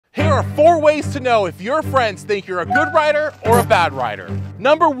There are 4 ways to know if your friends think you're a good rider or a bad rider.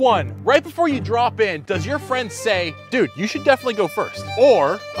 Number 1, right before you drop in, does your friend say, dude, you should definitely go first?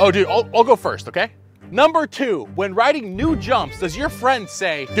 Or, oh dude, I'll go first, okay? Number 2, when riding new jumps, does your friend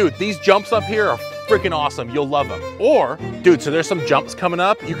say, dude, these jumps up here are freaking awesome, you'll love them? Or, dude, so there's some jumps coming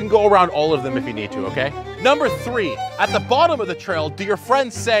up, you can go around all of them if you need to, okay? Number 3, at the bottom of the trail, do your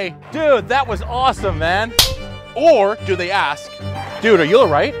friends say, dude, that was awesome, man? Or do they ask, dude, are you all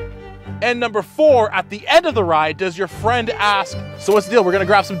right? And number 4, at the end of the ride, does your friend ask, so what's the deal, we're gonna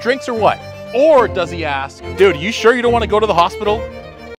grab some drinks or what? Or does he ask, dude, are you sure you don't wanna go to the hospital?